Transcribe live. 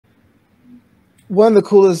One of the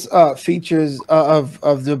coolest features of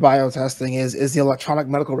DeBio testing is the electronic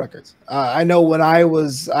medical records. I know when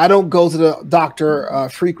I don't go to the doctor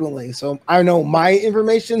frequently, so I know my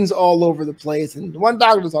information's all over the place. And one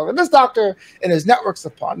doctor is talking to this doctor, and there's networks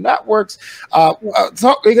upon networks. I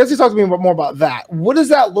guess you talk to me more about that. What does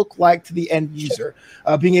that look like to the end user,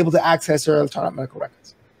 being able to access their electronic medical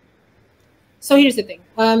records? So here's the thing.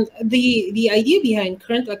 The idea behind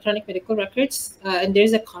current electronic medical records, and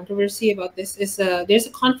there's a controversy about this, is there's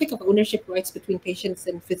a conflict of ownership rights between patients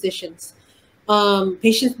and physicians.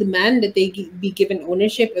 Patients demand that they be given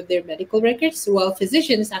ownership of their medical records, while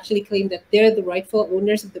physicians actually claim that they're the rightful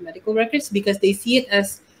owners of the medical records because they see it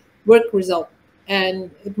as work result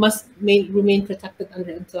and it must remain protected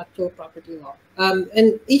under intellectual property law.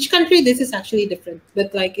 And each country, this is actually different.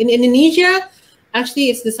 But like in Indonesia, actually,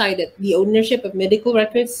 it's decided the ownership of medical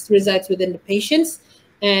records resides within the patients,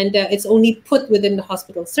 and it's only put within the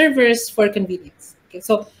hospital servers for convenience. Okay,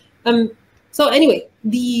 so anyway,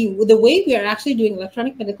 the way we are actually doing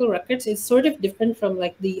electronic medical records is sort of different from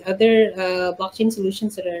like the other blockchain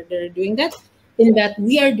solutions that are doing that, in that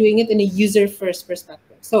we are doing it in a user-first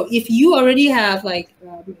perspective. So if you already have like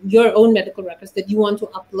your own medical records that you want to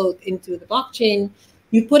upload into the blockchain,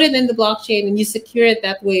 you put it in the blockchain and you secure it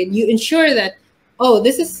that way, and you ensure that, oh,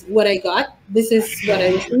 this is what I got, this is what I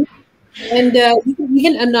received. And you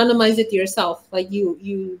can anonymize it yourself. Like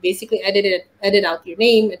you basically edit out your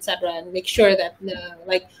name, etc., and make sure that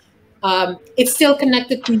it's still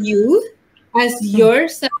connected to you as your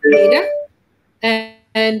set of data.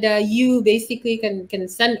 And you basically can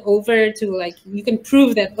send over to, like, you can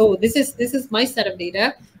prove that, oh, this is my set of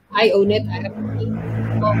data. I own it. I have to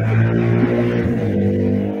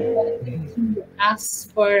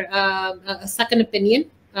ask for a second opinion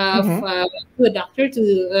to a doctor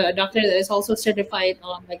that is also certified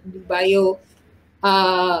on like DeBio,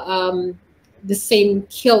 the same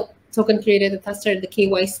KILT token created attester, the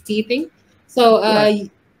KYC thing. So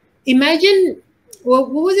imagine, what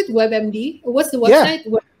was it? WebMD? What's the website?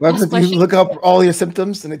 WebMD, you look up all your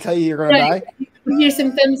symptoms and they tell you you're gonna die. Your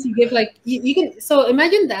symptoms, you give like you can. So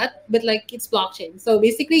imagine that, but like it's blockchain. So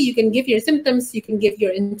basically, you can give your symptoms, you can give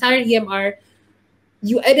your entire EMR.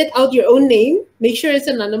 You edit out your own name, make sure it's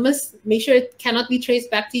anonymous, make sure it cannot be traced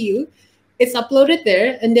back to you. It's uploaded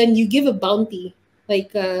there, and then you give a bounty. Like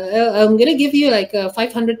I'm gonna give you like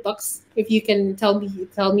 $500 if you can tell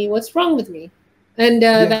me what's wrong with me. And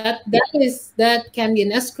that can be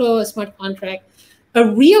an escrow, a smart contract. A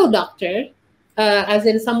real doctor, as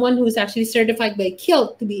in someone who's actually certified by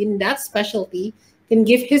KILT to be in that specialty, can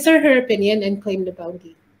give his or her opinion and claim the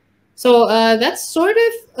bounty. So that's sort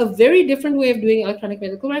of a very different way of doing electronic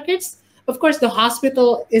medical records. Of course, the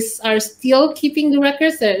hospital are still keeping the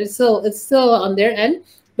records. It's still on their end.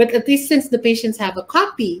 But at least since the patients have a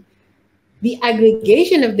copy, the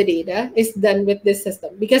aggregation of the data is done with this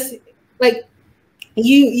system. Because like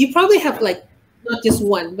you probably have like not just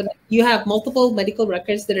one, but you have multiple medical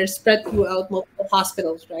records that are spread throughout multiple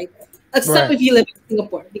hospitals, right? Except if you live in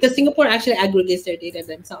Singapore, because Singapore actually aggregates their data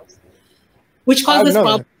themselves, which caused this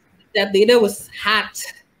problem. That data was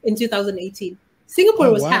hacked in 2018. Singapore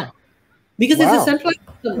was hacked because it's a centralized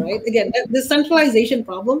system, right? Again, the centralization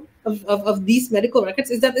problem of these medical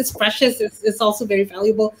records is that it's precious. It's also very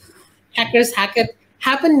valuable. Hackers hack it.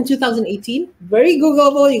 Happened in 2018. Very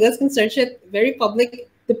Googleable. You guys can search it. Very public.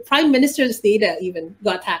 The Prime Minister's data even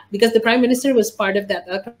got hacked because the Prime Minister was part of that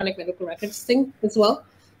electronic medical records thing as well.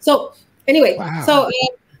 So anyway,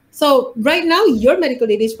 so right now your medical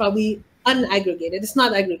data is probably unaggregated. It's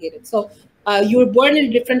not aggregated. So you were born in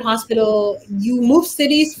a different hospital. You move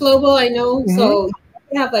cities, Flobo, I know. So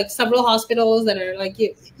you have like several hospitals that are like,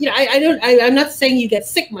 I'm not saying you get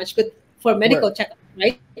sick much, but for medical checkup,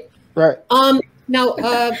 right? Right. Now,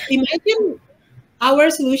 imagine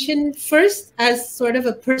our solution first as sort of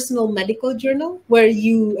a personal medical journal where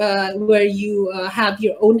you have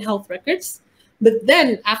your own health records, but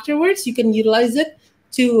then afterwards you can utilize it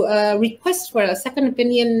to request for a second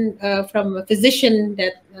opinion from a physician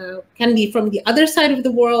that can be from the other side of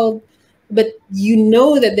the world, but you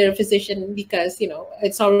know that they're a physician because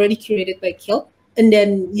it's already curated by KILT, and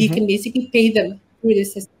then you can basically pay them through the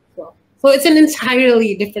system as well. So it's an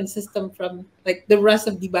entirely different system from like the rest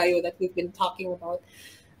of DeBio that we've been talking about.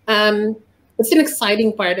 It's an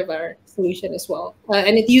exciting part of our solution as well,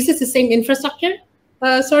 and it uses the same infrastructure,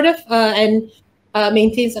 and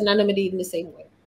maintains anonymity in the same way.